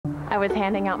I was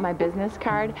handing out my business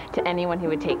card to anyone who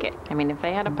would take it. I mean, if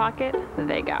they had a pocket,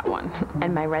 they got one.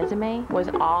 And my resume was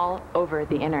all over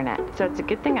the internet. So it's a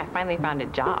good thing I finally found a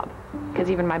job,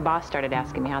 because even my boss started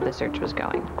asking me how the search was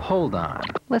going. Hold on.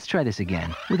 Let's try this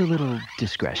again with a little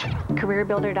discretion.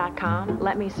 CareerBuilder.com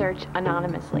let me search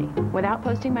anonymously without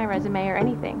posting my resume or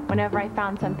anything. Whenever I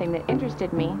found something that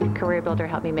interested me, CareerBuilder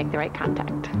helped me make the right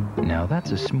contact. Now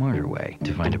that's a smarter way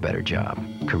to find a better job.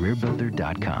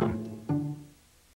 CareerBuilder.com.